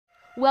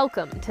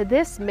Welcome to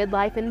This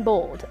Midlife in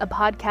Bold, a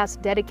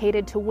podcast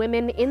dedicated to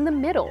women in the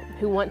middle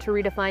who want to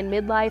redefine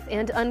midlife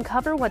and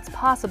uncover what's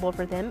possible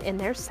for them in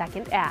their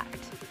second act.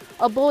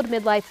 A bold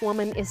midlife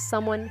woman is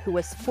someone who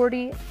is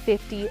 40,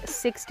 50,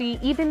 60,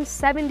 even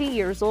 70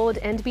 years old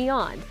and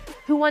beyond,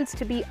 who wants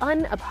to be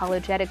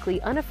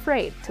unapologetically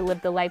unafraid to live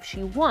the life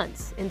she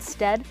wants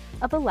instead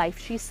of a life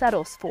she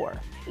settles for.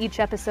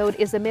 Each episode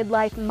is a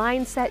midlife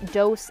mindset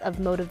dose of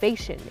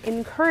motivation,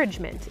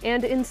 encouragement,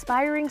 and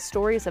inspiring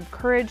stories of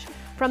courage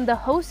from the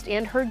host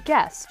and her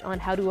guest on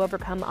how to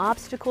overcome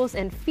obstacles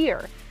and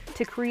fear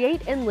to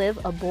create and live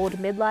a bold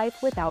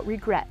midlife without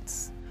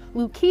regrets.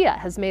 Lucia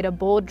has made a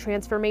bold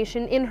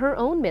transformation in her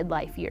own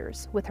midlife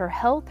years with her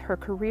health, her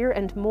career,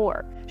 and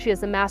more. She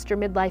is a master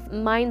midlife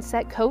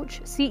mindset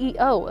coach,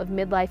 CEO of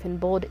Midlife in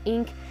Bold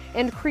Inc.,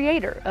 and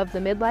creator of the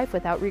Midlife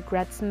Without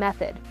Regrets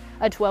method,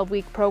 a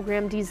 12-week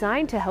program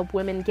designed to help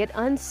women get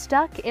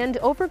unstuck and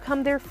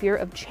overcome their fear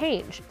of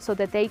change so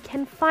that they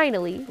can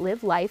finally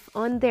live life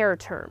on their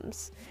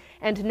terms.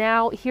 And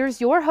now,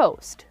 here's your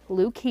host,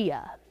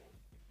 Lucia.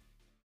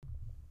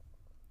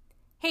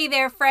 Hey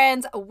there,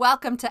 friends.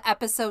 Welcome to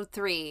episode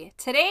 3.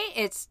 Today,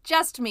 it's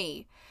just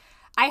me.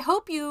 I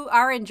hope you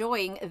are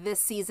enjoying this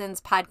season's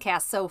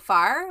podcast so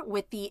far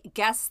with the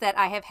guests that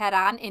I have had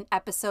on in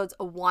episodes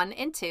 1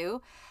 and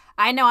 2.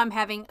 I know I'm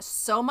having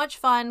so much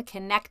fun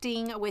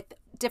connecting with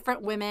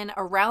different women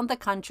around the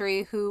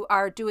country who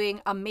are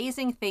doing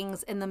amazing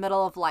things in the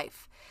middle of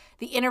life.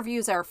 The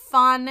interviews are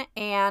fun,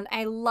 and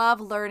I love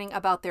learning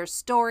about their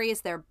stories,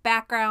 their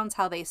backgrounds,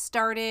 how they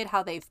started,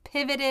 how they've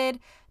pivoted,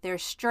 their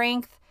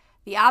strength,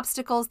 the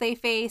obstacles they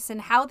face,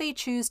 and how they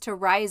choose to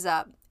rise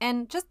up,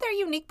 and just their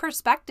unique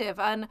perspective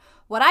on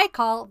what I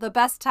call the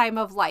best time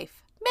of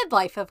life,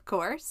 midlife, of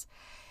course.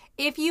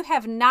 If you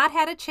have not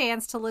had a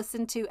chance to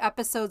listen to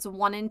episodes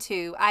 1 and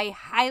 2, I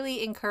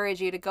highly encourage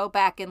you to go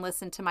back and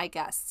listen to my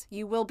guests.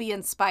 You will be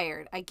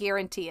inspired, I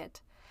guarantee it.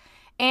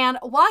 And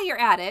while you're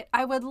at it,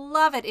 I would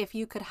love it if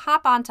you could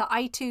hop onto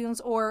iTunes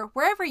or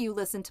wherever you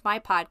listen to my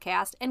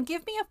podcast and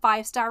give me a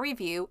 5-star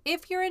review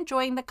if you're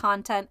enjoying the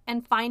content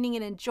and finding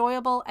it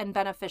enjoyable and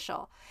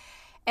beneficial.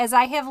 As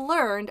I have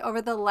learned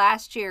over the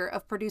last year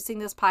of producing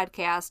this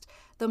podcast,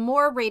 the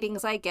more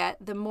ratings I get,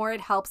 the more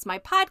it helps my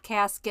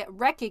podcast get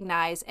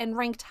recognized and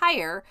ranked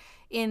higher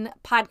in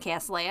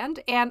podcast land.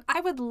 And I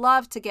would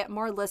love to get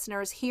more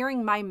listeners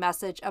hearing my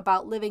message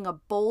about living a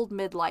bold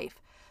midlife.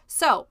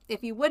 So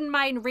if you wouldn't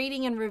mind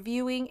rating and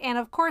reviewing and,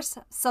 of course,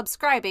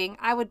 subscribing,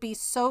 I would be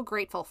so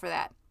grateful for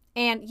that.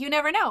 And you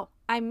never know,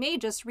 I may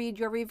just read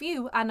your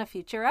review on a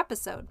future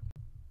episode.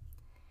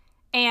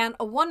 And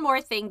one more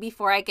thing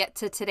before I get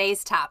to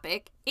today's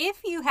topic.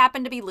 If you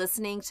happen to be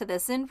listening to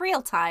this in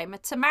real time,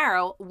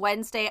 tomorrow,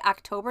 Wednesday,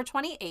 October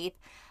 28th,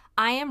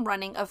 I am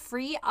running a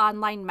free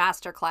online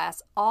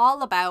masterclass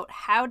all about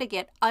how to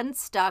get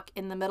unstuck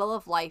in the middle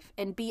of life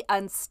and be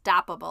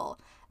unstoppable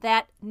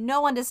that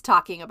no one is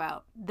talking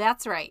about.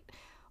 That's right.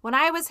 When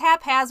I was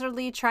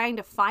haphazardly trying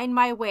to find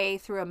my way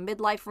through a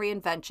midlife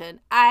reinvention,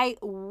 I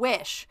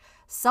wish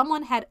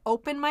someone had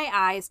opened my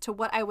eyes to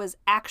what I was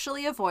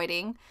actually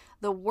avoiding,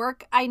 the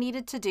work I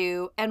needed to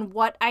do, and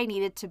what I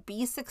needed to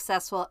be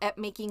successful at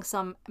making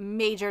some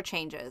major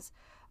changes.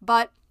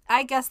 But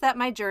I guess that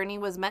my journey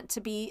was meant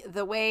to be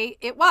the way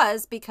it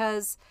was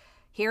because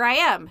here I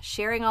am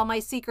sharing all my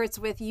secrets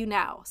with you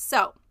now.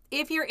 So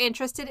if you're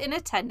interested in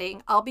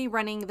attending, I'll be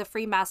running the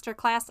free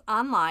masterclass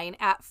online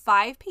at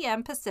 5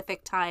 p.m.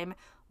 Pacific time,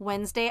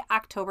 Wednesday,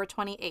 October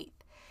 28th.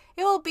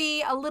 It will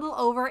be a little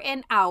over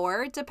an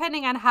hour,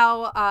 depending on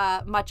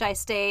how much I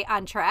stay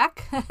on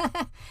track.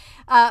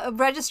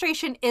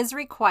 Registration is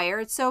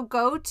required, so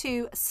go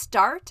to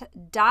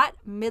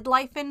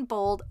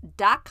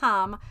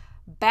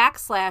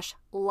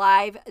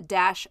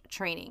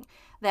start.midlifeinbold.com/live-training.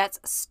 That's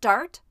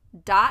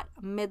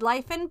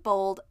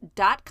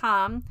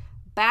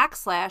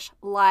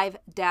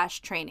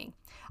start.midlifeinbold.com/live-training.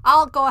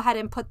 I'll go ahead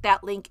and put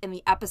that link in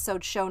the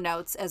episode show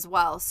notes as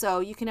well. So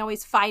you can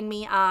always find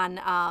me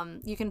on,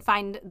 you can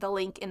find the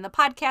link in the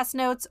podcast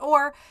notes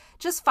or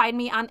just find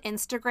me on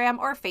Instagram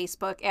or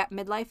Facebook at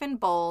Midlife in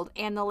Bold,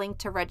 and the link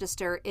to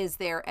register is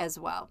there as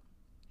well.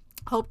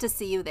 Hope to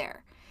see you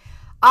there.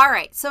 All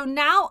right, so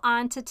now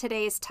on to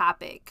today's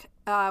topic,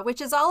 which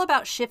is all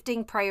about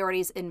shifting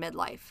priorities in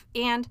midlife.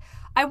 And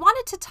I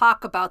wanted to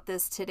talk about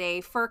this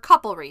today for a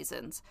couple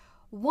reasons.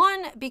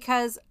 One,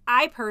 because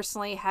I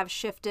personally have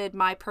shifted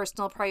my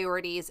personal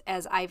priorities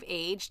as I've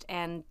aged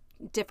and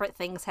different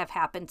things have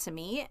happened to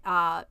me,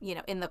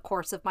 in the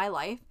course of my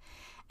life.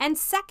 And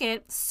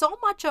second, so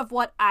much of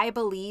what I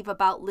believe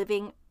about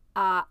living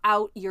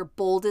out your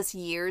boldest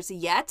years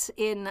yet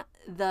in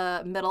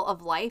the middle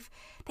of life,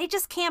 they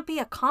just can't be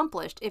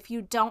accomplished if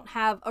you don't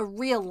have a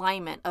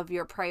realignment of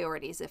your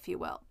priorities, if you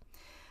will.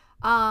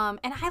 And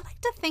I like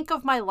to think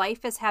of my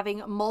life as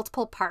having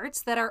multiple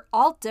parts that are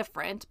all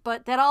different,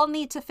 but that all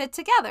need to fit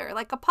together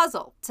like a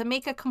puzzle to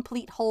make a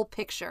complete whole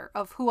picture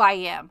of who I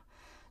am.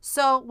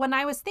 So when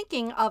I was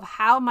thinking of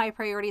how my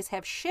priorities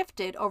have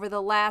shifted over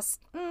the last,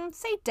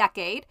 say,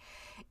 decade,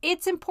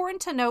 it's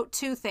important to note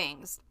two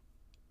things.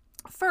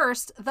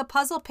 First, the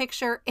puzzle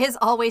picture is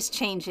always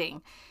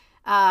changing.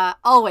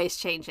 Always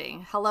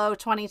changing. Hello,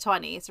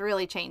 2020. It's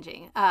really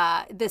changing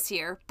this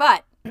year.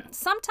 But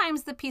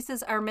sometimes the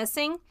pieces are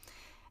missing,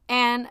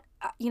 and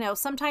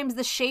sometimes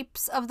the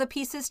shapes of the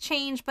pieces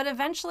change, but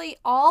eventually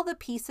all the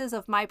pieces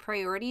of my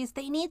priorities,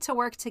 they need to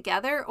work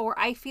together or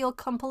I feel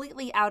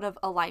completely out of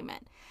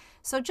alignment.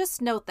 So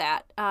just note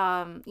that,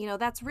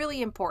 that's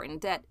really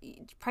important, that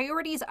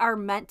priorities are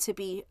meant to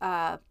be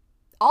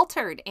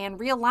altered and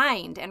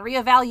realigned and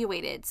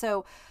reevaluated.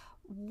 So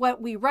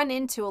what we run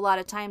into a lot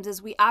of times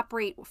is we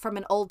operate from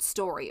an old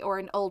story or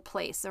an old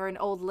place or an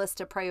old list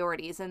of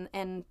priorities. And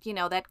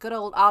that good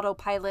old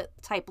autopilot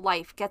type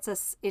life gets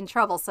us in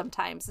trouble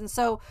sometimes. And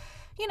so,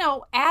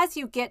 as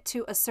you get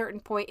to a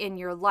certain point in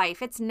your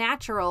life, it's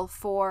natural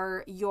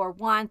for your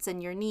wants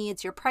and your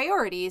needs, your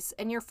priorities,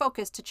 and your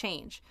focus to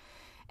change.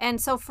 And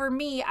so for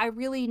me, I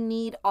really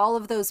need all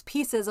of those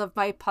pieces of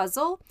my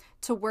puzzle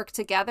to work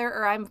together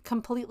or I'm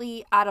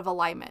completely out of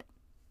alignment.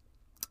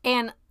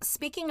 And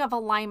speaking of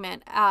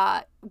alignment,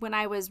 when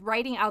I was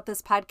writing out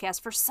this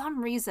podcast, for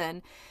some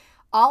reason,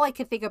 all I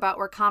could think about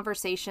were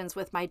conversations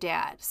with my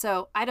dad.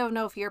 So I don't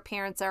know if your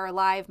parents are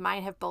alive.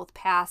 Mine have both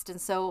passed. And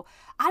so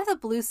out of the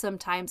blue,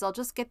 sometimes I'll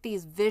just get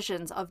these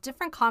visions of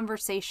different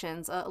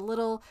conversations, a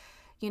little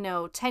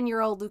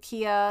 10-year-old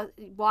Lucia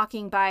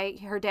walking by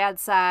her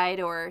dad's side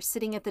or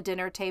sitting at the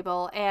dinner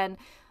table. And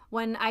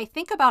when I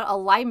think about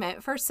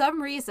alignment, for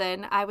some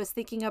reason, I was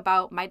thinking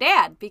about my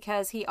dad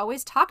because he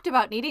always talked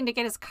about needing to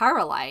get his car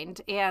aligned.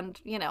 And,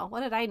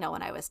 what did I know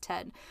when I was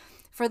 10?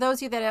 For those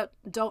of you that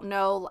don't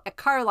know, a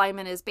car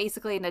alignment is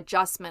basically an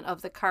adjustment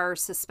of the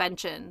car's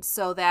suspension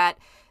so that,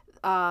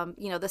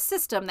 the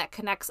system that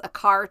connects a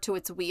car to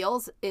its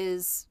wheels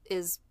is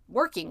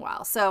working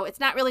well. So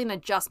it's not really an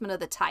adjustment of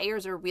the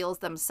tires or wheels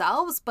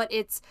themselves, but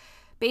it's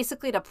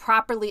basically to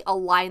properly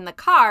align the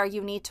car,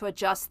 you need to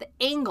adjust the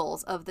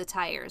angles of the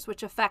tires,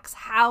 which affects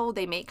how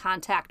they make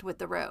contact with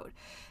the road.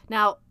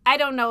 Now, I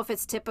don't know if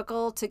it's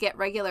typical to get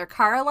regular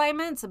car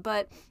alignments,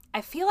 but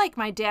I feel like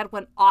my dad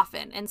went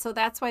often. And so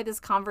that's why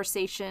this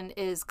conversation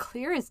is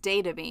clear as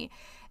day to me.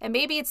 And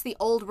maybe it's the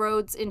old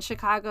roads in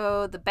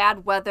Chicago, the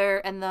bad weather,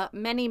 and the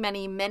many,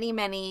 many, many,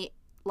 many,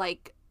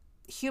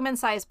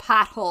 human-sized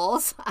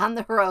potholes on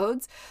the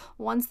roads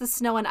once the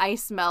snow and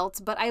ice melts.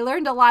 But I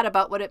learned a lot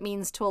about what it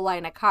means to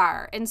align a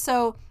car. And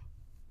so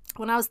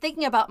when I was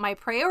thinking about my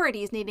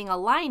priorities needing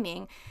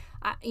aligning,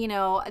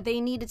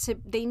 they need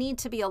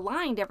to be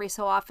aligned every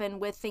so often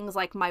with things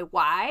like my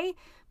why,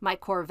 my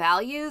core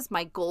values,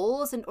 my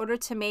goals, in order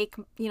to make,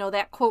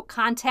 that quote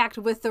contact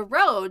with the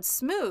road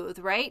smooth,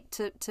 right?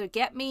 To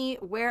get me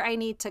where I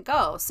need to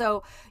go.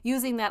 So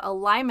using that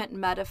alignment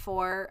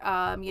metaphor,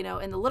 in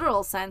the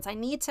literal sense, I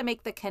need to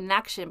make the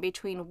connection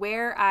between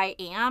where I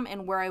am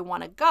and where I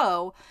want to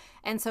go.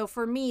 And so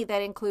for me,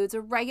 that includes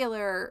a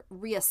regular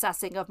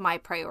reassessing of my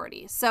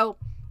priorities. So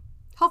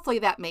hopefully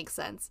that makes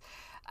sense.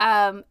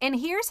 And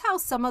here's how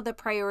some of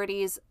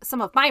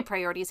my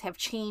priorities have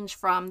changed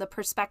from the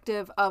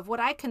perspective of what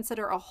I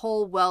consider a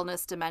whole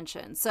wellness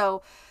dimension.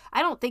 So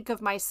I don't think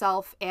of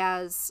myself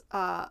as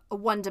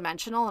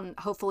one-dimensional, and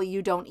hopefully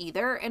you don't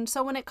either. And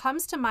so when it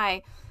comes to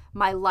my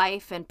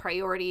life and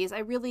priorities, I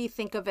really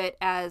think of it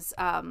as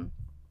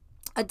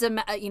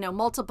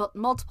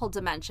multiple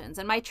dimensions.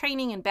 And my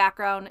training and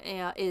background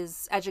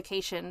is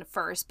education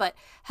first, but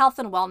health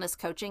and wellness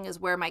coaching is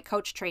where my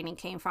coach training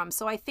came from.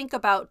 So I think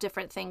about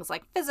different things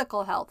like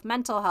physical health,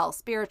 mental health,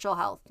 spiritual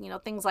health,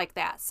 things like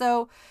that.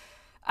 So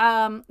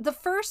the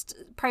first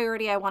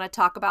priority I want to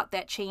talk about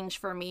that changed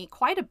for me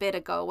quite a bit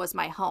ago was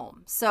my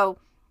home. So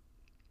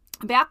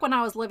back when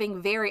I was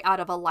living very out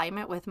of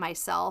alignment with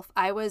myself,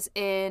 I was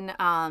in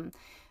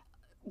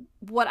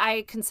what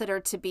I consider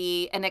to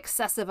be an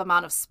excessive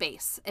amount of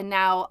space. And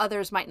now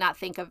others might not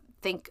think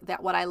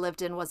that what I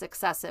lived in was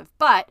excessive,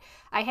 but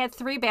I had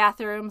 3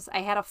 bathrooms. I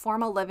had a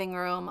formal living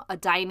room, a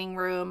dining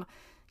room,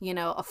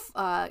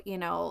 a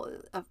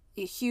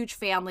huge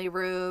family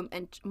room,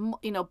 and,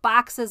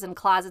 boxes and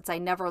closets I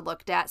never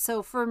looked at.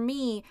 So for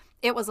me,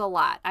 it was a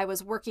lot. I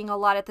was working a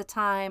lot at the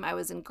time. I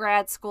was in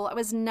grad school. I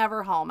was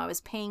never home. I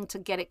was paying to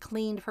get it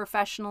cleaned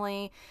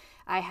professionally.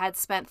 I had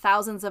spent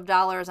thousands of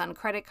dollars on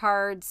credit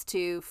cards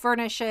to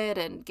furnish it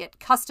and get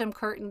custom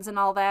curtains and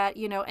all that,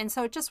 and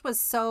so it just was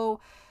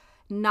so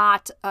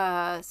not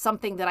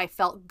something that I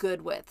felt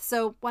good with.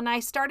 So when I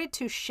started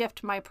to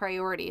shift my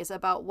priorities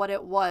about what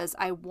it was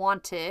I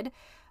wanted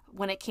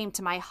when it came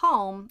to my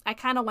home, I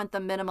kind of went the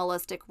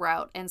minimalistic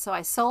route. And so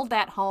I sold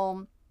that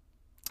home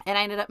and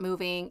I ended up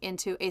moving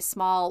into a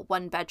small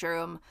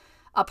 1-bedroom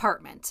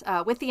apartment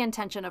with the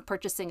intention of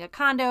purchasing a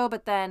condo,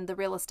 but then the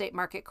real estate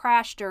market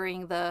crashed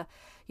during the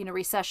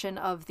recession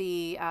of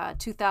the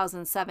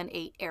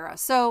 2007-8 era.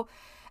 So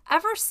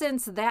ever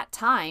since that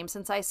time,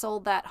 since I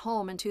sold that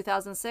home in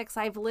 2006,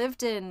 I've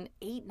lived in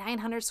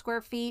 900 square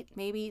feet,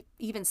 maybe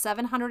even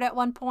 700 at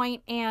one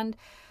point. And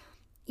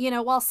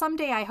while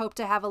someday I hope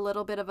to have a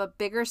little bit of a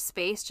bigger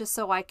space just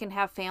so I can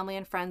have family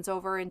and friends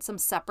over in some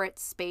separate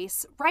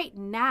space, right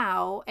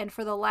now and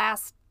for the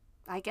last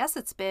I guess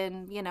it's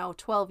been,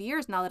 12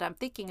 years now that I'm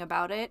thinking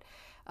about it.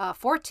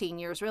 14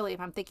 years, really, if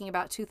I'm thinking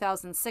about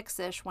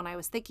 2006-ish when I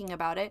was thinking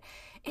about it.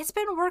 It's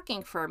been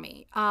working for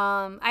me.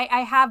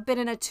 I have been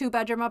in a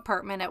 2-bedroom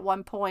apartment at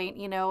one point,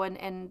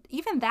 and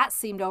even that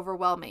seemed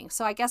overwhelming.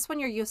 So I guess when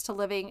you're used to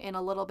living in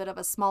a little bit of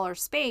a smaller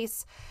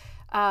space,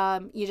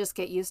 you just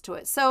get used to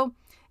it. So,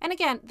 and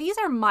again, these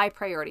are my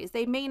priorities.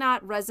 They may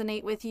not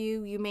resonate with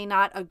you. You may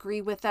not agree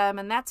with them,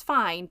 and that's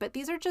fine. But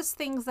these are just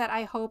things that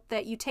I hope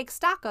that you take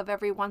stock of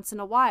every once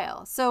in a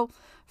while. So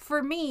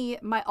for me,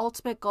 my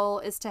ultimate goal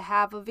is to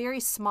have a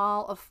very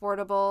small,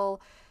 affordable,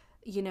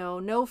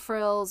 no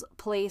frills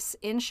place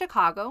in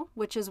Chicago,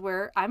 which is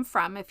where I'm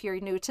from. If you're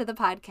new to the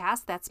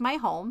podcast, that's my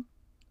home.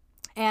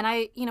 And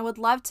I, would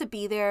love to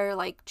be there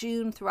like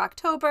June through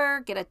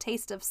October, get a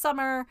taste of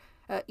summer,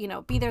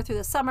 be there through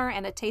the summer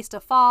and a taste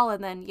of fall,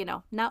 and then,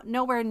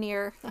 nowhere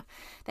near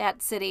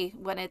that city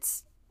when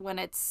it's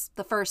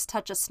the first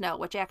touch of snow,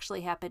 which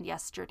actually happened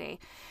yesterday.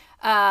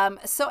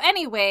 So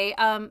anyway,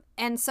 and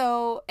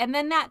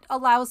then that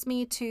allows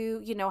me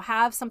to,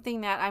 have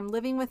something that I'm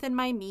living within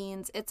my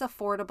means. It's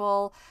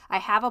affordable. I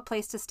have a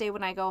place to stay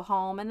when I go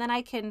home, and then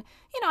I can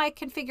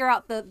figure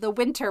out the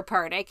winter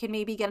part. I can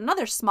maybe get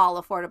another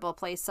small, affordable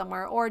place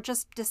somewhere, or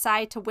just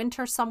decide to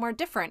winter somewhere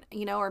different,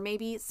 or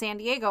maybe San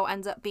Diego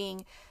ends up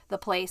being the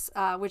place,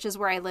 which is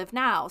where I live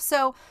now.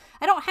 So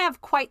I don't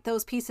have quite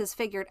those pieces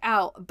figured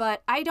out,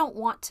 but I don't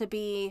want to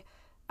be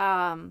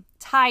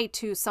tied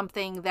to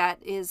something that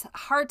is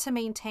hard to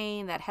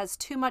maintain, that has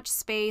too much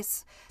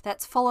space,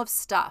 that's full of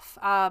stuff.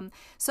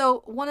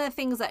 So one of the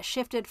things that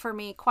shifted for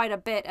me quite a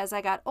bit as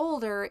I got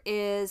older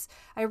is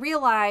I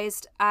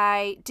realized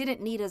I didn't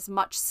need as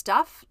much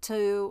stuff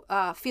to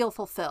feel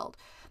fulfilled.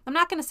 I'm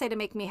not going to say to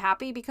make me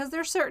happy, because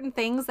there's certain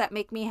things that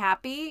make me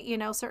happy,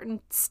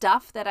 certain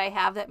stuff that I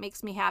have that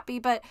makes me happy,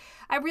 but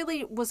I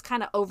really was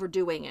kind of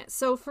overdoing it.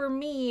 So for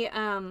me,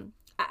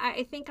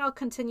 I think I'll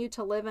continue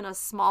to live in a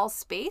small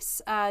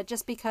space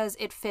just because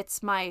it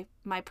fits my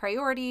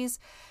priorities.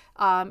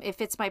 It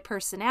fits my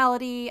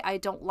personality. I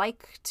don't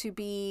like to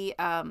be,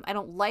 I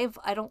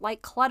don't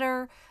like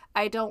clutter.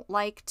 I don't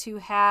like to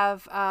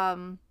have,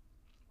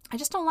 I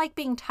just don't like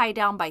being tied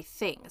down by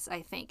things,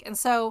 I think. And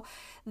so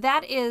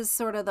that is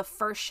sort of the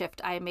first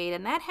shift I made.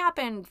 And that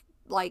happened,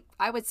 like,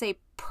 I would say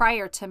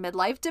prior to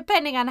midlife,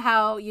 depending on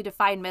how you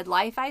define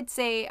midlife. I'd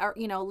say,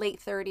 late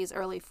 30s,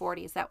 early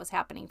 40s, that was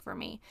happening for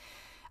me.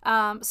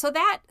 So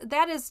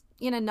that is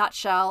in a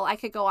nutshell. I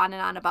could go on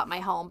and on about my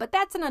home, but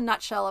that's in a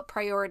nutshell a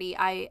priority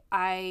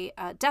I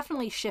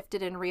definitely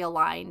shifted and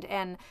realigned.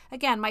 And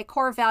again, my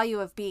core value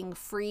of being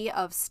free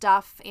of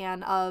stuff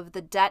and of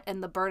the debt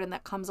and the burden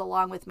that comes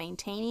along with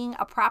maintaining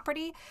a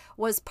property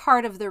was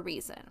part of the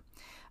reason.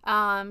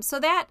 So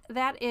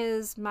that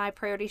is my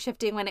priority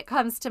shifting when it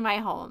comes to my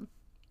home.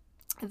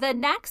 The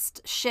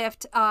next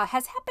shift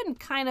has happened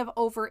kind of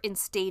over in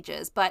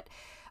stages, but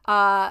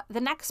the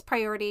next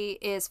priority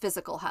is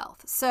physical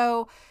health.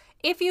 So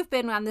if you've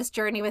been on this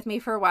journey with me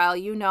for a while,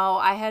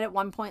 I had at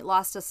one point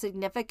lost a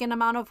significant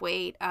amount of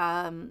weight,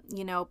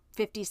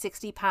 50,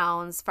 60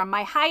 pounds. From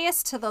my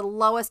highest to the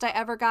lowest I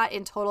ever got,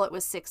 in total it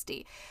was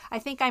 60. I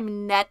think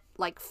I'm net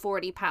like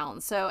 40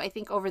 pounds. So I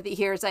think over the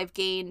years I've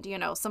gained,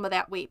 some of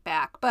that weight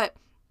back. But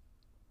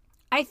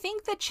I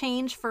think the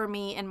change for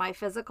me in my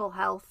physical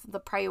health, the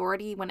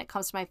priority when it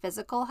comes to my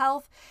physical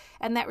health,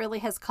 and that really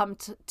has come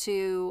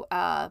to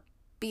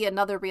be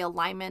another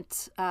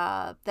realignment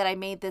that I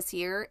made this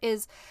year,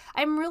 is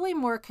I'm really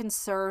more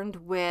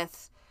concerned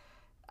with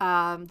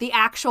the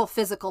actual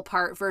physical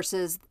part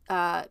versus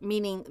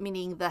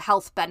meaning the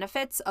health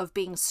benefits of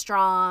being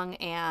strong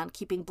and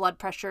keeping blood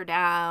pressure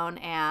down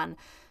and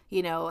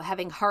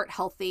having heart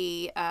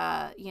healthy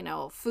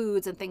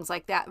foods and things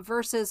like that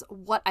versus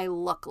what I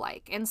look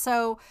like. And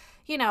so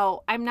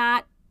I'm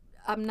not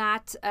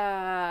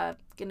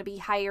going to be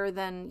higher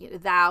than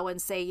thou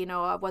and say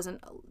I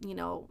wasn't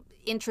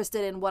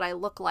interested in what I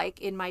look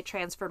like in my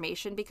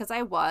transformation, because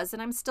I was,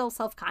 and I'm still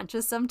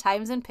self-conscious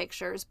sometimes in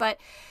pictures. But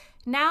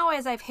now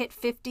as I've hit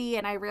 50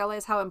 and I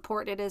realize how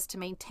important it is to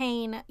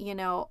maintain,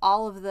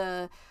 all of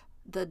the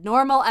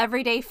normal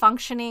everyday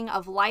functioning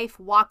of life,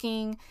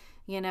 walking,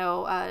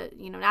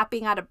 not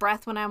being out of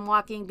breath when I'm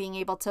walking, being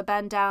able to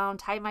bend down,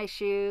 tie my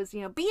shoes,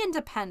 be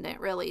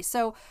independent really.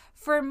 So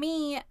for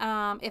me,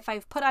 if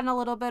I've put on a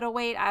little bit of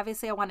weight,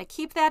 obviously I want to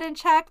keep that in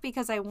check,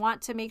 because I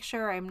want to make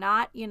sure I'm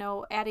not,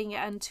 adding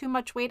on too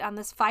much weight on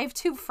this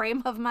 5'2"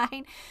 frame of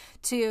mine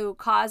to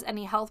cause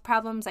any health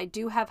problems. I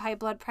do have high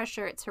blood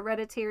pressure. It's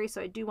hereditary,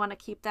 so I do want to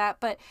keep that.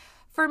 But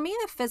for me,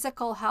 the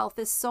physical health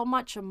is so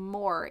much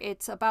more.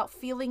 It's about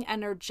feeling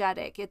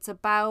energetic. It's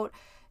about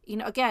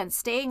again,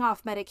 staying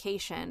off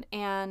medication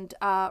and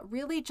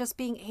really just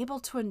being able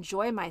to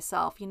enjoy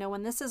myself.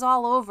 When this is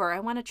all over, I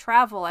want to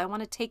travel. I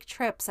want to take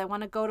trips. I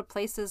want to go to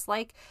places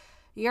like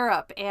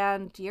Europe,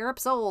 and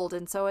Europe's old.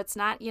 And so it's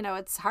not,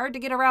 it's hard to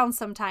get around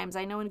sometimes.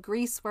 I know in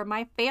Greece, where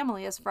my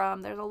family is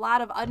from, there's a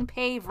lot of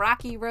unpaved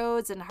rocky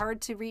roads and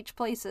hard to reach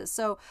places.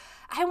 So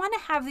I want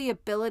to have the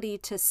ability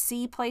to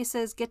see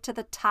places, get to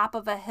the top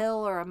of a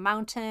hill or a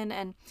mountain,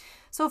 and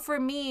So for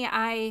me,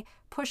 I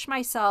push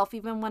myself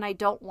even when I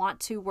don't want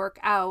to work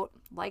out,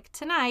 like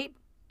tonight.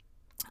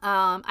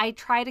 I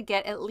try to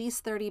get at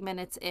least 30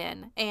 minutes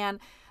in. And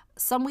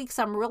some weeks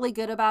I'm really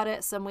good about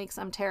it. Some weeks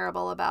I'm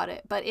terrible about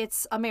it. But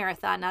it's a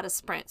marathon, not a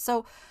sprint.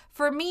 So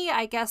for me,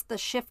 I guess the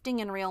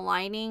shifting and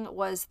realigning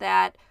was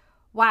that,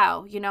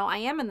 wow, I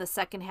am in the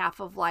second half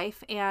of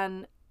life,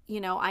 and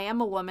I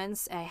am a woman.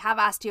 I have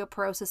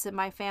osteoporosis in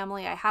my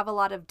family. I have a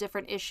lot of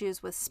different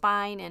issues with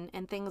spine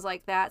and things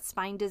like that,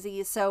 spine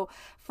disease. So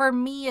for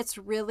me, it's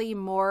really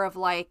more of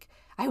like,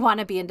 I want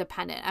to be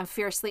independent. I'm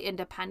fiercely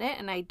independent,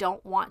 and I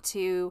don't want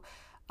to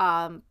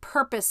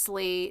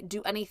purposely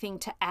do anything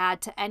to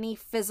add to any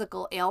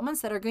physical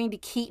ailments that are going to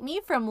keep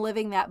me from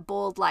living that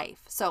bold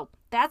life. So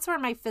that's where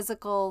my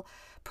physical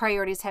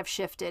priorities have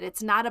shifted.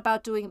 It's not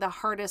about doing the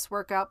hardest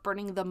workout,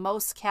 burning the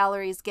most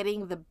calories,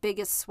 getting the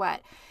biggest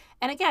sweat.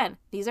 And again,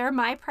 these are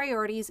my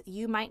priorities.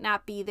 You might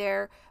not be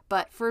there,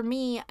 but for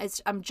me,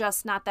 I'm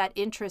just not that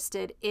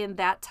interested in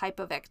that type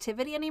of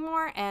activity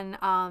anymore, and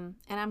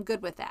I'm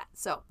good with that.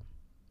 So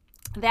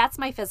that's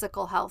my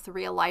physical health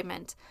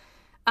realignment.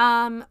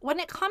 When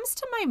it comes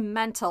to my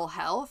mental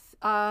health,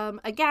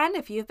 again,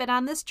 if you've been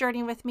on this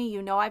journey with me,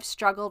 I've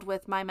struggled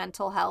with my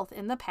mental health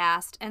in the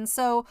past. And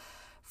so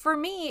for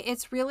me,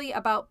 it's really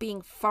about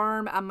being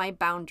firm on my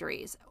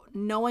boundaries,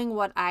 knowing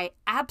what I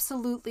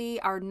absolutely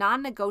are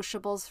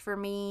non-negotiables for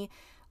me,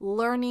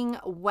 learning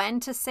when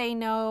to say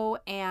no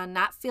and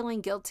not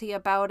feeling guilty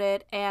about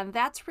it. And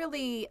that's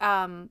really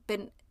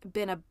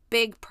been a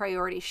big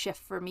priority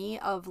shift for me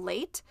of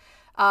late.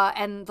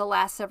 And the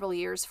last several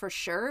years for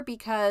sure,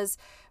 because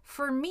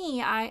for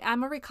me,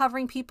 I'm a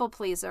recovering people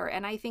pleaser.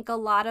 And I think a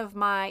lot of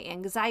my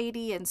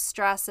anxiety and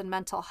stress and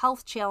mental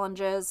health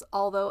challenges,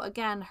 although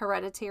again,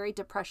 hereditary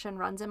depression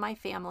runs in my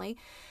family,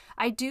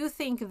 I do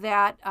think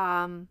that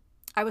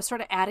I was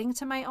sort of adding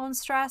to my own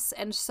stress.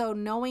 And so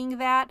knowing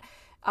that,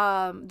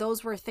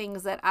 those were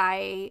things that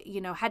I,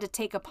 had to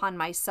take upon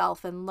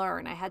myself and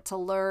learn. I had to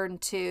learn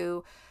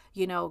to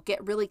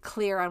get really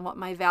clear on what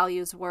my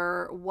values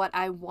were, what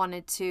I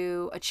wanted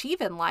to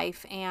achieve in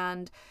life.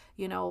 And,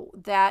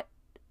 that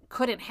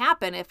couldn't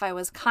happen if I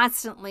was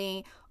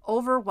constantly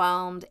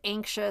overwhelmed,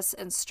 anxious,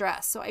 and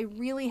stressed. So I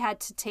really had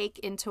to take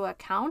into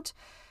account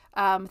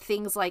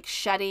things like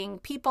shedding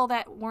people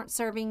that weren't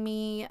serving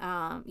me,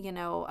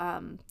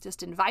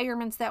 just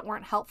environments that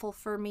weren't helpful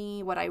for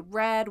me, what I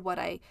read, what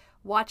I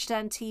watched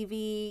on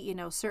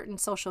TV, certain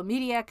social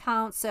media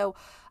accounts. So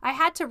I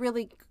had to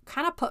really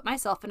kind of put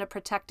myself in a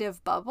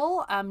protective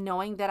bubble,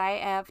 knowing that I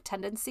have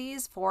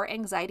tendencies for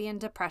anxiety and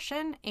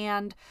depression.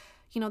 And,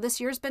 this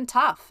year's been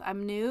tough.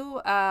 I'm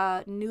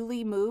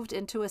newly moved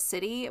into a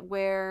city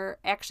where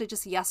actually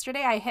just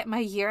yesterday I hit my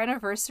year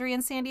anniversary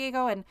in San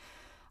Diego, and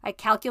I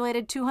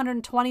calculated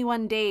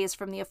 221 days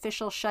from the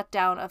official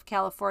shutdown of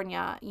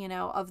California,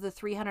 of the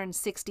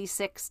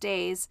 366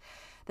 days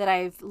that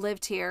I've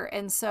lived here.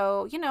 And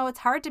so, it's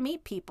hard to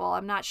meet people.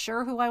 I'm not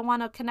sure who I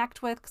want to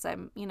connect with because I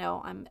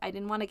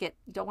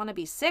don't want to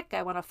be sick.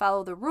 I want to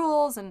follow the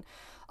rules and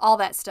all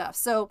that stuff.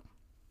 So,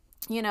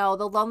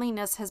 the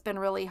loneliness has been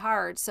really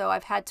hard. So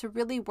I've had to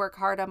really work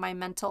hard on my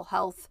mental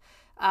health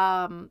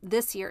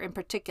this year in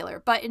particular.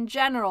 But in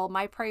general,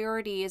 my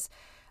priorities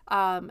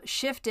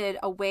shifted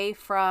away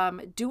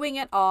from doing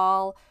it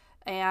all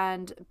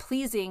and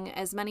pleasing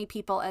as many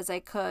people as I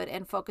could,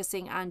 and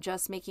focusing on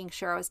just making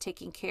sure I was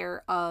taking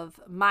care of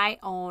my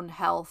own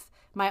health,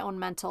 my own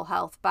mental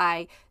health,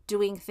 by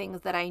doing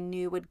things that I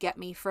knew would get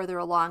me further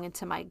along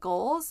into my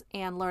goals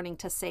and learning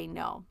to say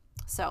no.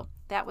 So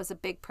that was a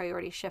big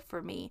priority shift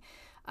for me.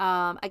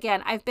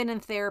 Again, I've been in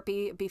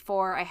therapy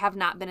before. I have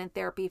not been in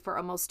therapy for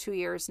almost 2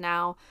 years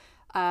now.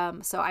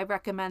 So I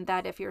recommend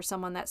that if you're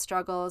someone that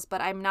struggles,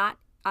 but I'm not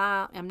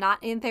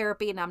in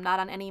therapy, and I'm not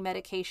on any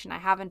medication. I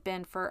haven't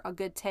been for a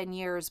good 10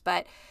 years,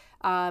 but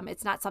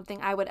it's not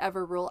something I would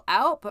ever rule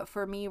out. But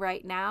for me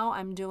right now,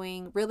 I'm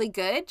doing really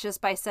good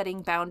just by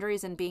setting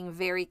boundaries and being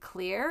very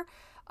clear,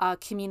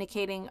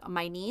 communicating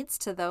my needs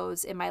to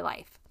those in my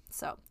life.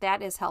 So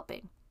that is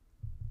helping.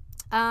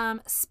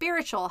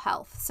 Spiritual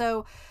health.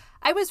 So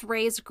I was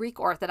raised Greek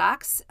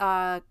Orthodox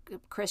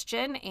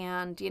Christian,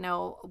 and,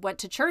 went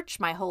to church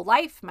my whole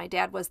life. My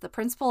dad was the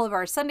principal of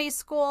our Sunday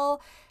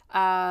school.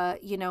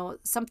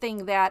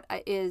 Something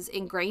that is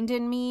ingrained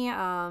in me.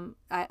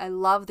 I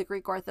love the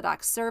Greek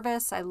Orthodox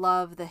service. I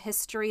love the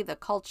history, the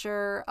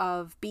culture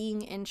of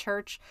being in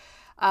church.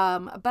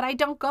 But I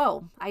don't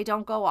go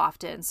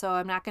often. So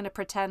I'm not going to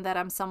pretend that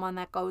I'm someone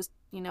that goes,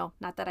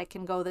 not that I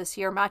can go this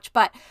year much,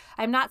 but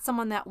I'm not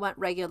someone that went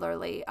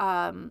regularly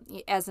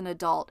as an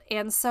adult.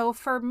 And so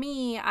for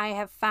me, I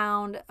have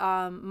found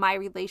my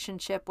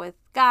relationship with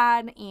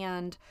God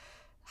and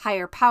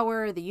higher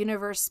power, the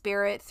universe,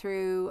 spirit,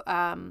 through,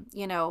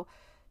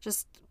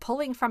 just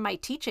pulling from my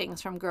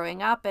teachings from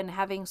growing up and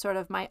having sort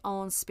of my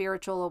own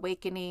spiritual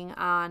awakening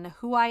on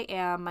who I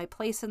am, my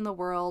place in the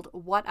world,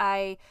 what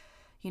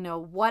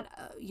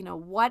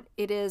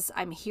it is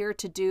I'm here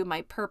to do,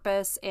 my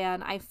purpose.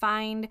 And I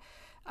find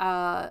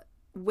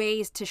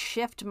ways to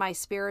shift my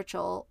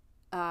spiritual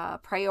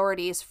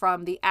priorities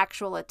from the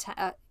actual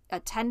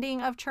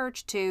attending of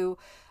church to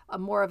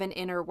more of an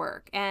inner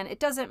work. And it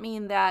doesn't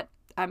mean that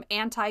I'm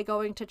anti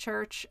going to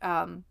church.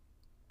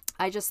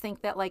 I just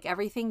think that like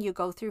everything, you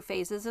go through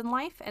phases in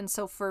life. And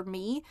so for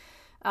me,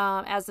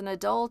 as an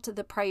adult,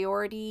 the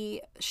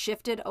priority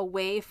shifted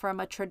away from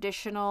a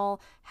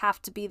traditional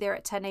have to be there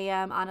at 10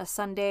 a.m. on a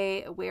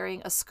Sunday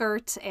wearing a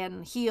skirt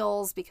and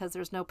heels because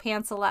there's no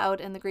pants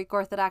allowed in the Greek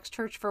Orthodox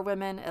Church for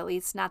women, at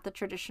least not the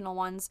traditional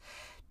ones,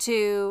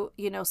 to,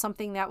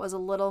 something that was a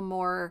little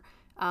more,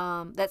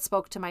 that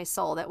spoke to my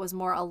soul, that was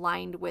more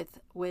aligned with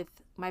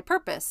my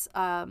purpose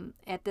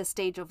at this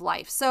stage of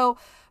life. So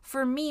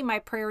for me, my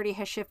priority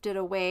has shifted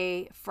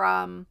away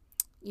from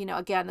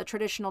again, the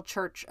traditional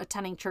church,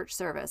 attending church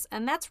service.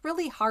 And that's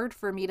really hard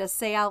for me to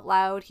say out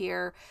loud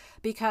here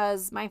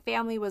because my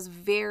family was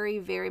very,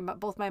 very,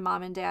 both my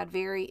mom and dad,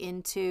 very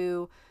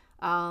into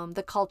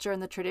the culture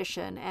and the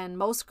tradition. And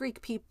most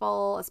Greek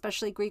people,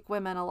 especially Greek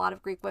women, a lot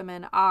of Greek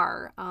women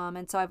are.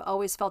 And so I've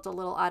always felt a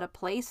little out of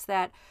place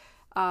that,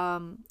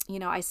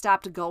 I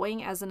stopped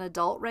going as an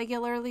adult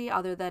regularly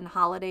other than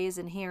holidays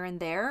and here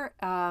and there.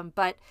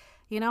 But,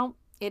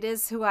 it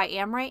is who I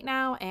am right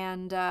now.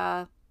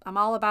 And, I'm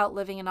all about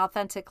living an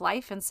authentic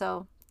life. And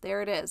so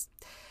there it is.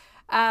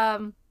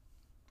 So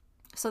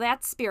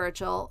that's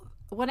spiritual.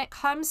 When it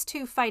comes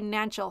to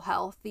financial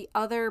health, the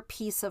other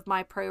piece of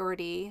my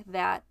priority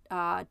that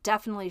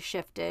definitely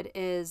shifted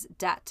is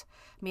debt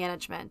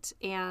management.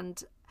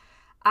 And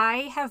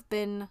I have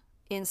been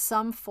in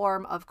some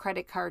form of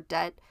credit card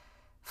debt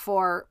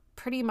for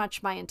pretty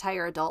much my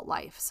entire adult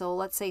life. So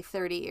let's say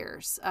 30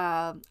 years.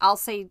 I'll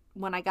say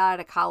when I got out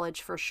of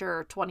college for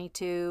sure,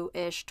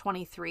 22-ish,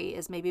 23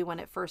 is maybe when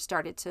it first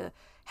started to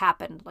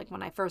happen. Like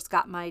when I first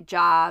got my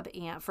job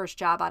and first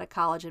job out of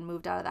college and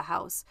moved out of the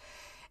house.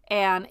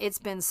 And it's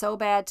been so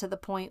bad to the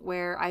point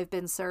where I've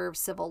been served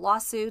civil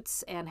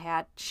lawsuits and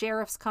had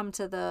sheriffs come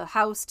to the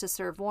house to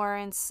serve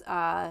warrants,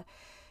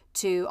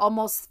 to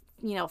almost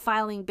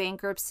filing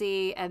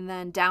bankruptcy and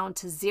then down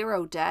to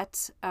zero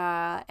debt.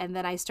 And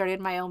then I started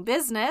my own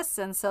business.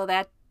 And so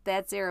that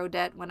zero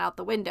debt went out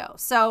the window.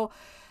 So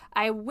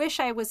I wish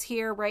I was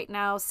here right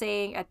now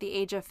saying at the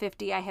age of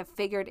 50, I have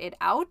figured it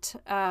out.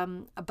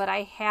 But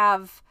I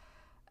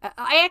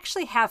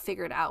actually have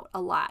figured out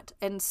a lot.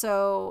 And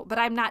so, but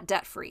I'm not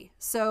debt free.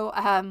 So,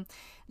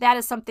 that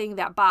is something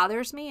that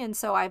bothers me. And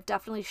so I've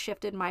definitely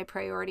shifted my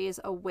priorities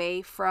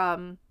away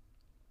from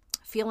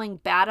feeling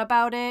bad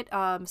about it.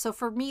 So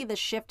for me, the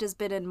shift has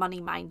been in money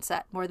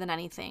mindset more than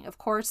anything. Of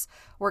course,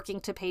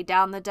 working to pay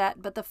down the debt,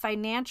 but the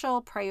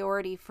financial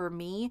priority for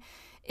me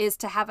is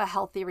to have a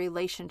healthy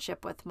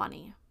relationship with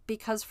money.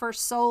 Because for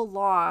so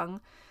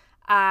long,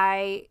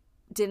 I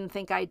didn't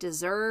think I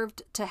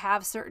deserved to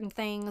have certain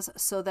things.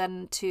 So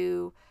then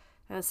and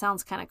it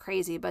sounds kind of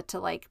crazy, but to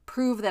like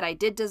prove that I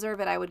did deserve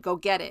it, I would go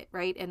get it,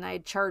 right? And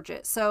I'd charge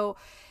it. So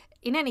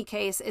in any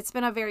case, it's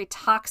been a very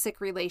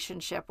toxic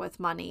relationship with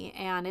money,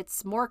 and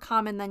it's more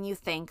common than you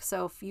think.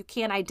 So if you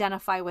can't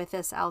identify with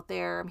this out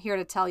there, I'm here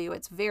to tell you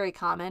it's very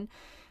common.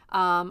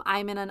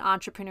 I'm in an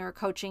entrepreneur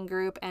coaching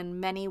group, and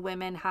many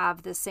women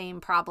have the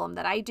same problem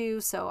that I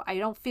do. So I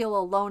don't feel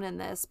alone in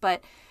this,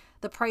 but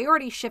the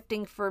priority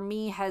shifting for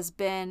me has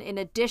been, in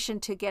addition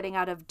to getting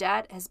out of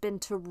debt, has been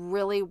to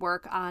really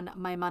work on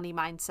my money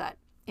mindset.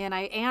 And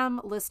I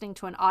am listening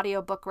to an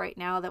audiobook right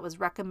now that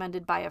was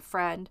recommended by a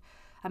friend.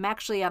 I'm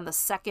actually on the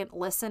second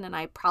listen, and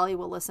I probably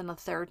will listen a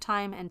third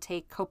time and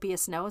take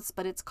copious notes,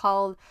 but it's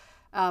called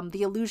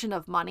The Illusion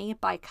of Money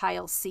by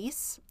Kyle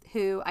Cease,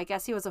 who I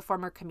guess he was a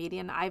former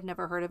comedian. I've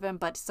never heard of him,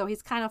 but so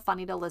he's kind of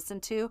funny to listen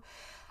to.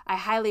 I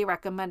highly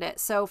recommend it.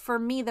 So for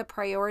me, the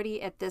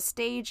priority at this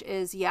stage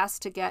is, yes,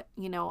 to get,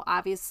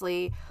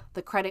 obviously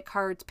the credit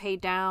cards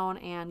paid down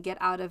and get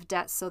out of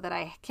debt so that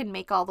I can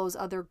make all those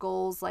other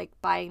goals like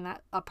buying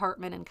that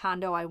apartment and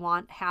condo I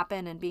want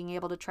happen and being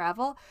able to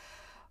travel.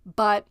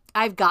 But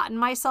I've gotten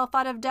myself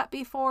out of debt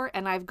before,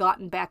 and I've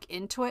gotten back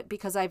into it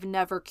because I've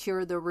never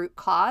cured the root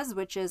cause,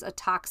 which is a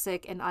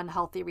toxic and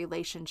unhealthy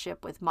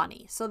relationship with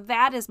money. So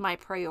that is my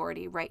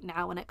priority right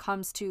now when it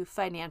comes to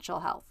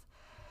financial health.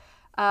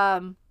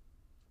 On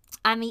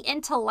the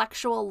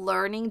intellectual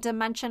learning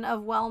dimension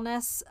of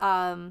wellness,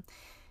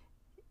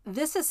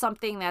 this is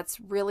something that's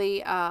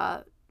really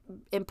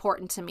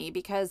important to me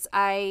because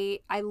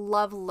I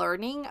love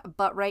learning,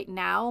 but right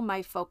now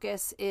my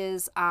focus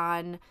is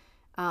on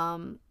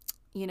and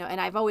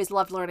I've always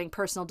loved learning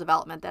personal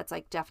development. That's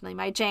like definitely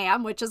my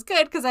jam, which is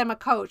good because I'm a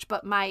coach.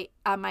 But my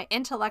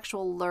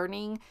intellectual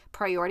learning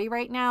priority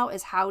right now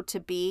is how to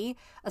be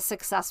a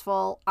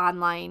successful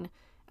online,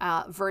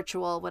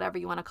 virtual, whatever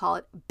you want to call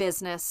it,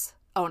 business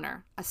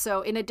owner.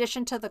 So in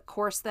addition to the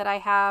course that I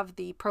have,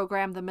 the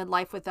program, the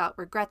Midlife Without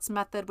Regrets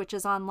method, which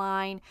is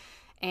online,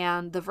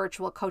 and the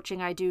virtual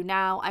coaching I do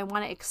now, I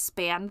want to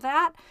expand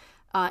that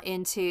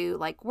into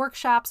like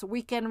workshops,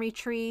 weekend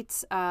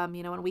retreats.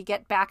 When we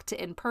get back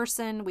to in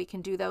person, we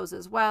can do those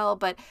as well.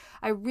 But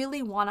I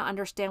really want to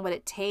understand what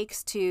it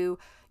takes to,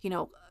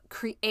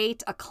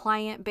 create a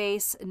client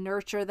base,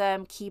 nurture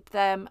them, keep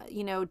them,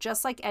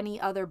 just like any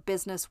other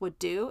business would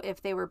do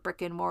if they were brick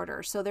and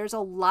mortar. So there's a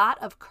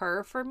lot of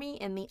curve for me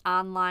in the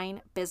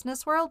online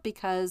business world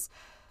because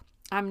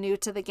I'm new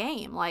to the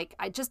game. Like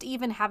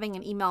even having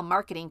an email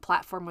marketing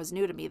platform was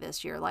new to me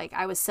this year. Like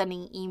I was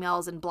sending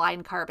emails and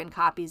blind carbon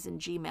copies in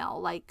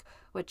Gmail,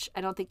 which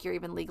I don't think you're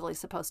even legally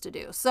supposed to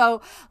do.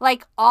 So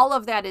all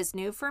of that is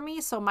new for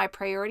me. So my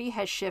priority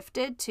has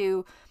shifted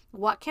to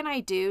what can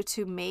I do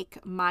to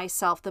make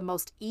myself the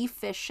most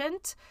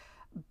efficient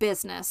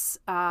business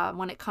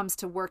when it comes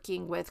to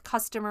working with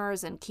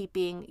customers and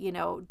keeping,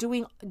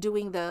 doing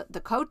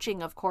the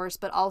coaching, of course,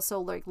 but also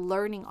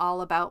learning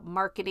all about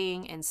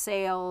marketing and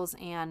sales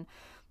and,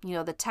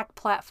 the tech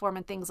platform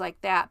and things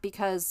like that,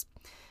 because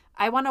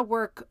I want to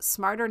work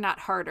smarter, not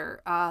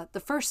harder. The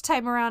first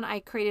time around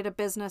I created a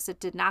business, it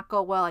did not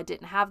go well. I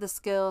didn't have the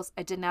skills.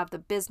 I didn't have the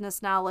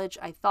business knowledge.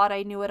 I thought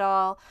I knew it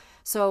all.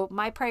 So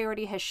my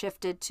priority has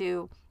shifted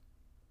to,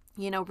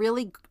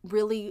 really,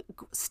 really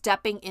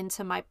stepping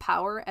into my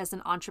power as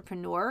an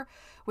entrepreneur,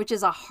 which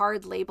is a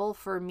hard label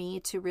for me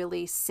to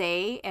really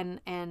say and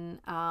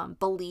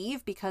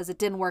believe because it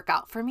didn't work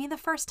out for me the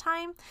first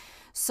time.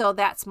 So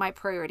that's my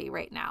priority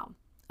right now.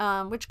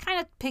 Which kind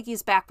of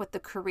piggies back with the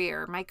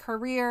career. My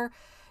career,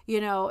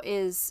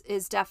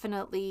 is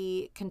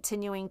definitely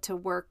continuing to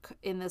work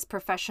in this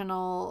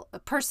personal,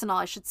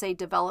 I should say,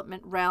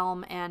 development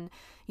realm and,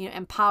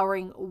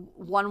 empowering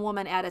one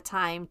woman at a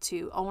time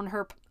to own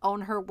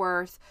her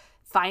worth,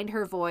 find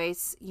her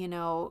voice,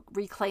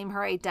 reclaim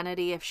her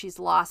identity if she's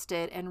lost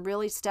it, and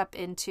really step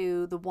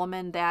into the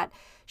woman that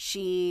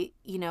she,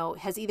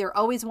 has either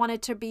always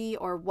wanted to be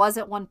or was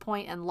at one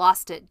point and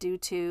lost it due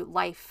to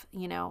life,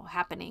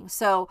 happening.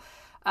 So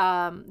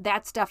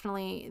that's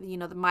definitely,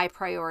 my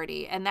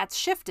priority. And that's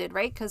shifted,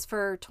 right? Because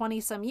for 20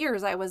 some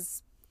years, I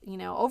was,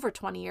 over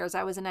 20 years,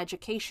 I was in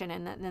education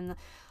and then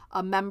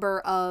a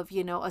member of,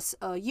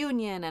 a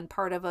union and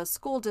part of a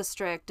school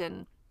district.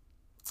 And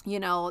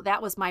that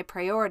was my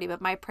priority, but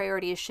my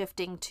priority is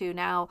shifting to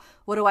now,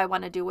 what do I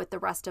want to do with the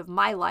rest of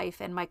my life?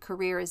 And my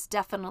career is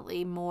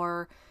definitely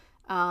more,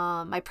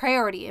 my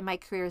priority in my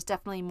career is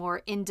definitely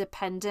more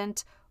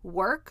independent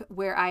work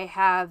where I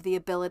have the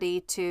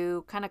ability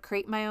to kind of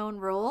create my own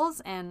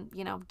rules and,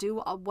 do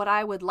what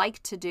I would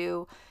like to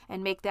do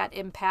and make that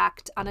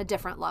impact on a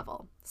different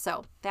level.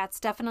 So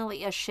that's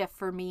definitely a shift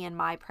for me in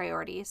my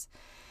priorities.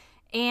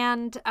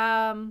 And,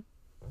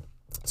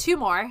 two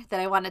more that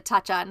I want to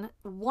touch on.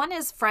 One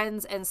is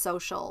friends and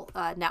social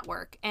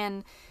network.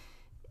 And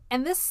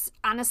this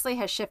honestly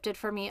has shifted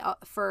for me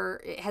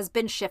it has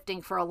been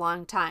shifting for a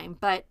long time,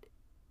 but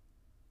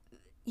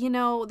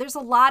there's a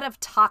lot of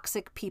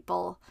toxic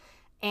people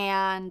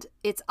and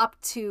it's up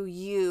to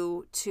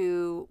you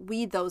to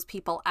weed those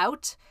people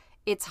out.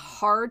 It's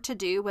hard to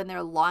do when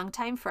they're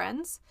longtime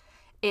friends.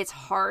 It's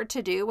hard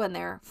to do when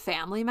they're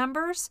family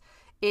members.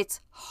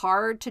 It's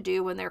hard to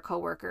do when they're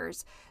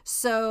coworkers.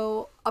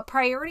 So a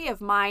priority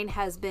of mine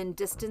has been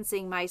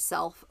distancing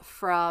myself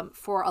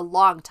for a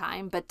long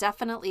time, but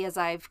definitely as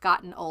I've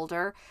gotten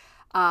older,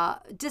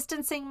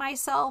 distancing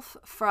myself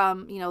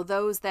from,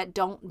 those that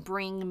don't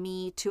bring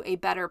me to a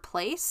better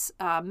place,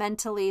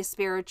 mentally,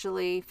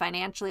 spiritually,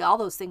 financially, all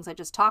those things I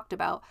just talked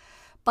about.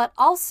 But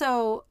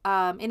also,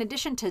 in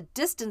addition to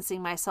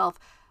distancing myself,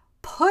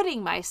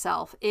 putting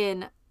myself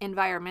in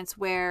environments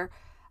where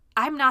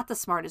I'm not the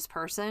smartest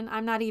person.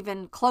 I'm not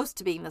even close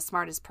to being the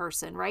smartest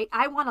person, right?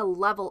 I want to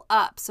level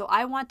up. So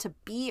I want to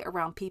be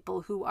around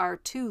people who are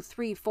 2,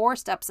 3, 4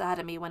 steps ahead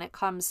of me when it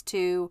comes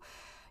to,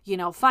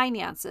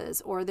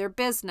 finances or their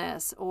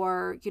business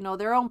or,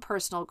 their own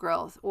personal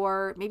growth,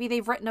 or maybe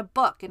they've written a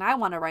book and I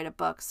want to write a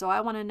book. So I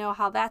want to know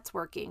how that's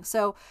working.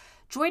 So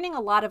joining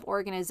a lot of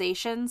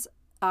organizations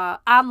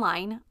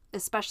online,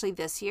 especially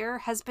this year,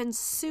 has been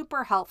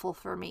super helpful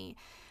for me.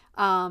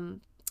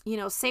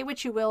 Say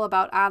what you will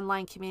about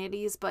online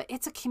communities, but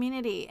it's a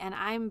community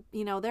and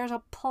there's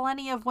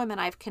plenty of women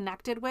I've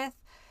connected with.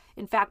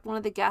 In fact, one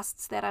of the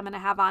guests that I'm going to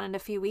have on in a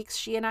few weeks,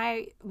 she and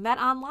I met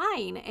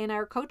online in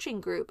our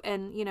coaching group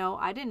and,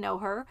 I didn't know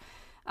her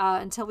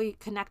until we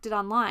connected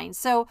online.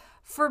 So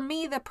for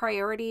me, the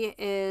priority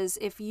is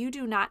if you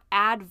do not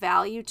add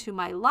value to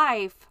my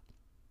life,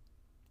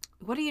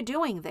 what are you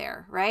doing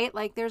there, right?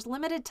 Like there's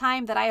limited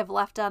time that I have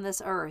left on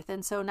this earth.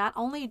 And so not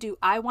only do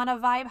I want to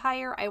vibe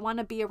higher, I want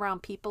to be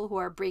around people who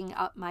are bringing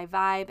up my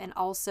vibe and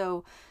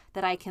also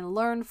that I can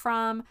learn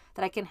from,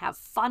 that I can have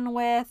fun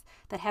with,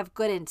 that have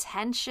good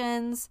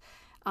intentions,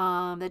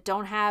 that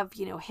don't have,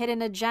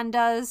 hidden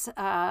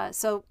agendas.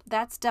 So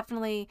that's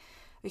definitely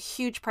a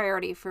huge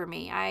priority for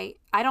me.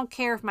 I don't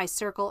care if my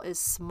circle is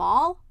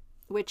small,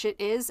 which it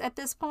is at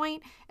this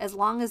point, as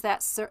long as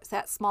that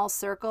small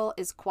circle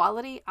is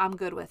quality, I'm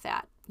good with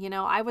that.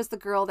 I was the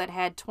girl that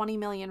had 20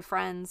 million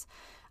friends,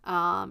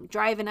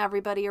 driving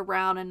everybody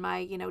around in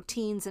my,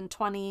 teens and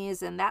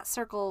 20s. And that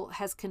circle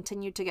has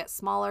continued to get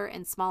smaller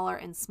and smaller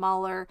and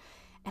smaller.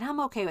 And I'm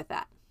okay with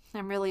that.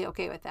 I'm really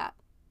okay with that.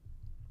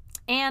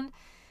 And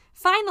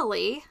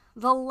finally,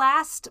 the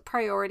last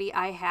priority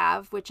I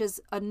have, which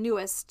is the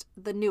newest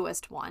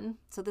one,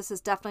 so this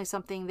is definitely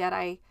something that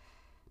I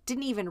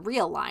didn't even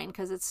realign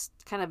because it's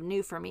kind of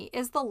new for me,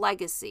 is the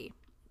legacy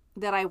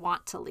that I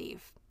want to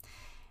leave.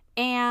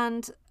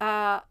 And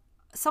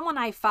someone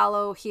I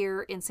follow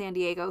here in San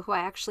Diego, who I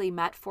actually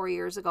met 4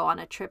 years ago on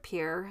a trip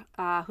here,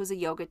 who's a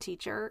yoga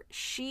teacher,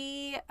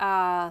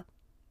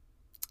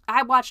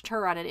 I watched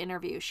her on an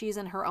interview. She's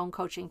in her own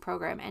coaching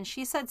program, and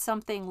she said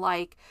something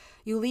like,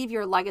 you leave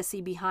your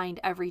legacy behind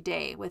every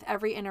day with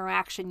every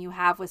interaction you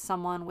have with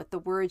someone, with the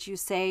words you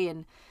say.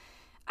 And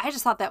I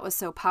just thought that was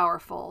so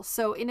powerful.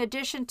 So in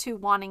addition to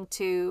wanting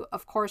to,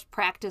 of course,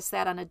 practice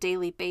that on a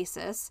daily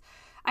basis,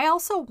 I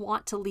also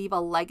want to leave a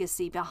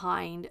legacy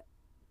behind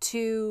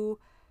to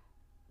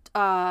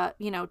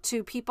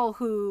people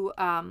who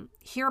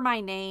hear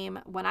my name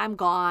when I'm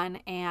gone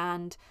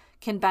and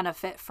can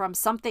benefit from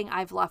something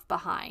I've left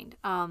behind.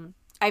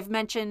 I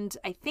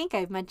think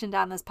I've mentioned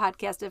on this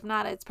podcast, if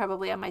not, it's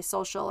probably on my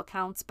social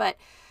accounts, but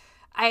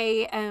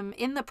I am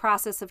in the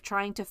process of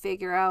trying to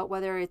figure out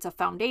whether it's a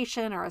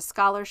foundation or a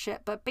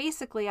scholarship, but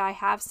basically I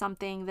have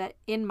something that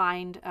in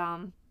mind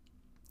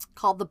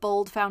called the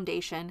Bold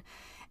Foundation,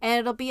 and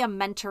it'll be a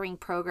mentoring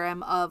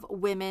program of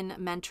women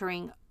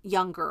mentoring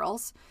young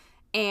girls.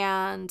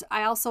 And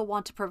I also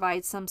want to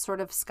provide some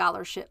sort of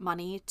scholarship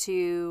money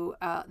to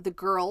the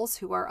girls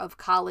who are of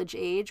college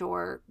age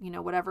or,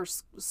 whatever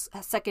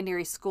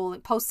secondary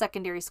schooling,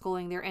 post-secondary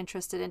schooling they're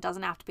interested in. It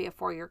doesn't have to be a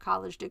 4-year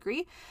college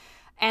degree.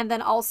 And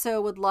then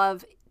also would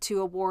love to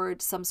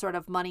award some sort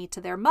of money to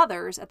their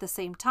mothers at the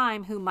same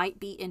time who might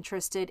be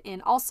interested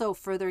in also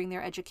furthering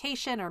their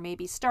education or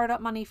maybe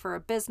startup money for a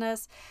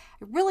business.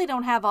 I really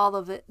don't have all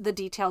of the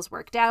details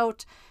worked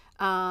out.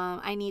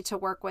 I need to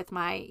work with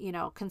my,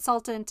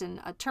 consultant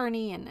and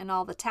attorney and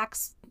all the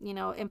tax,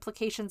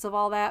 implications of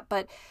all that.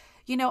 But,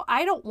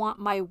 I don't want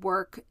my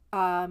work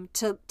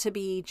to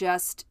be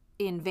just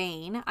in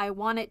vain. I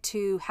want it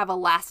to have a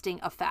lasting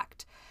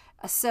effect.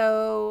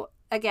 So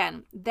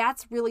again,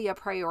 that's really a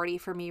priority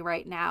for me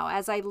right now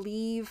as I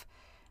leave,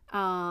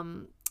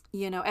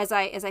 as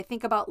I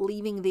think about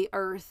leaving the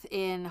earth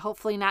in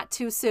hopefully not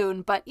too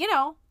soon, but,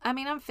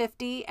 I'm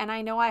 50 and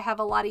I know I have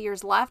a lot of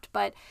years left,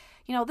 but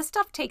this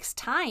stuff takes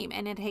time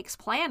and it takes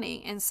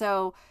planning. And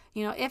so,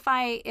 if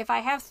I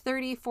have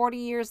 30, 40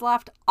 years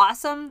left,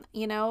 awesome,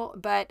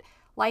 but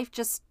life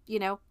just,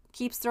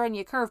 keeps throwing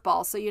you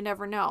curveballs, so you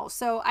never know.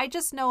 So I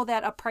just know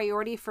that a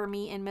priority for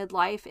me in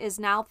midlife is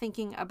now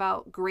thinking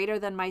about greater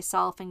than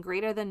myself and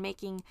greater than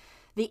making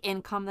the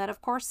income that,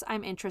 of course,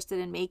 I'm interested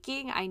in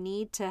making. I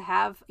need to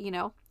have,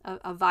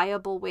 a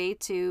viable way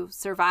to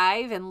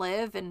survive and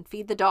live and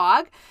feed the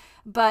dog.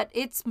 But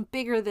it's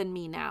bigger than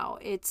me now.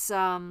 It's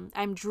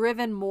I'm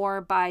driven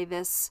more by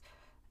this.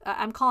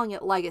 I'm calling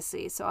it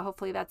legacy. So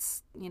hopefully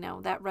that's,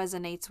 that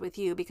resonates with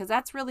you, because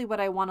that's really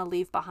what I want to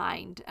leave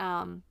behind.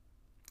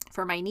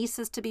 For my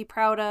nieces to be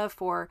proud of,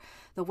 for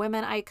the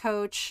women I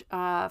coach,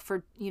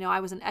 for, I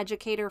was an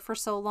educator for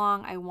so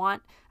long.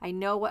 I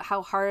know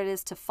how hard it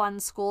is to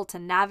fund school, to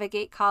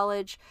navigate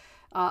college,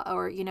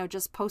 or,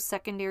 just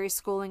post-secondary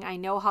schooling. I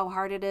know how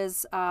hard it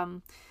is,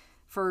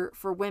 for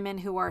women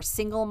who are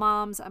single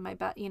moms. I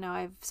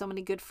have so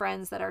many good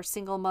friends that are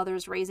single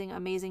mothers raising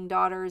amazing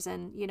daughters,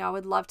 and, I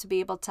would love to be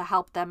able to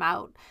help them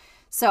out.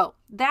 So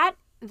that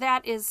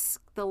is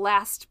the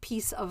last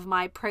piece of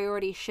my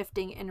priority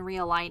shifting and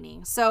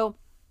realigning. So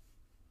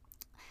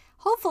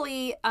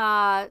hopefully,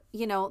 some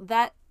of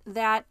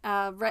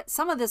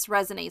this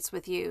resonates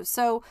with you.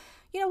 So,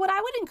 what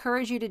I would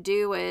encourage you to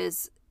do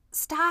is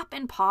stop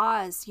and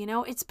pause.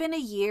 It's been a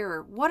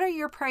year. What are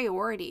your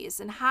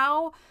priorities, and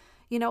how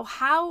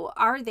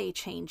are they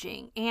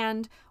changing?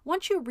 And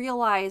once you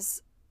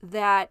realize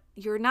that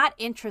you're not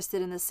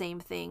interested in the same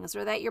things,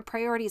 or that your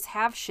priorities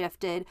have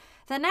shifted,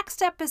 the next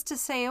step is to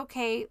say,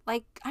 okay,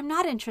 I'm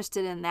not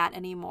interested in that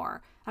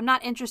anymore. I'm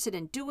not interested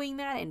in doing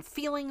that and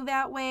feeling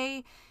that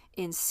way,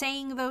 in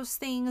saying those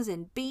things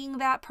and being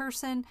that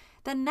person.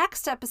 The next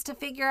step is to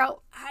figure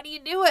out, how do you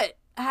do it?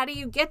 How do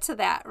you get to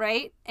that,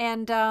 right?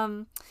 And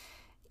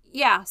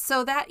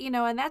so that,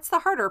 and that's the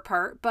harder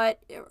part,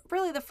 but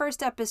really the first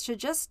step is to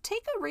just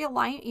take a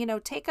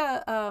realign, take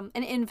an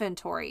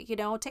inventory,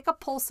 take a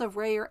pulse of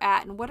where you're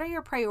at and what are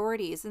your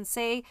priorities, and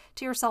say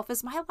to yourself,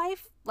 is my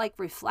life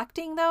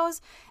reflecting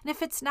those? And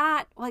if it's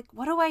not,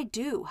 what do I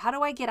do? How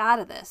do I get out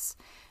of this?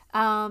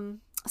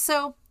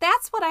 So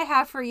that's what I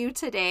have for you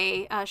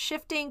today,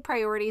 shifting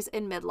priorities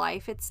in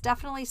midlife. It's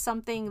definitely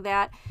something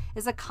that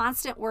is a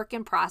constant work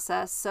in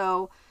process.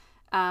 So,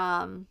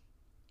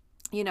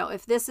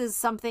 if this is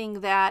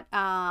something that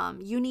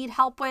you need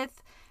help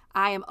with,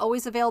 I am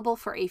always available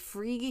for a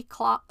free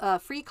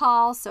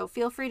call. So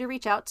feel free to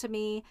reach out to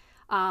me.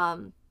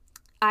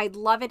 I'd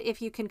love it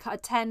if you can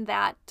attend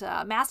that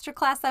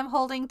masterclass I'm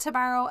holding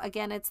tomorrow.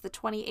 Again, it's the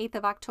 28th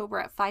of October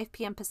at 5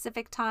 p.m.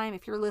 Pacific time,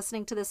 if you're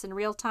listening to this in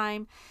real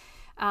time.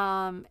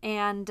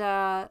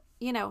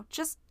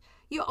 Just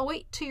you owe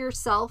it to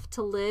yourself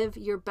to live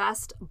your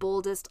best,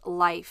 boldest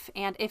life.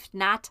 And if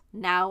not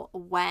now,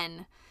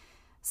 when?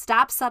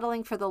 Stop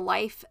settling for the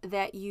life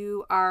that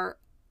you are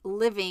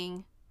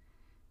living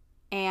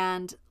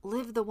and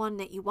live the one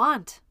that you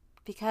want,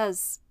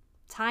 because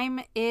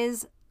time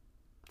is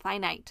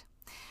finite.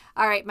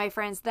 All right, my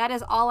friends, that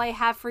is all I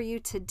have for you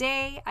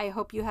today. I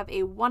hope you have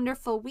a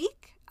wonderful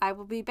week. I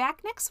will be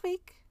back next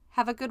week.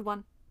 Have a good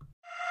one.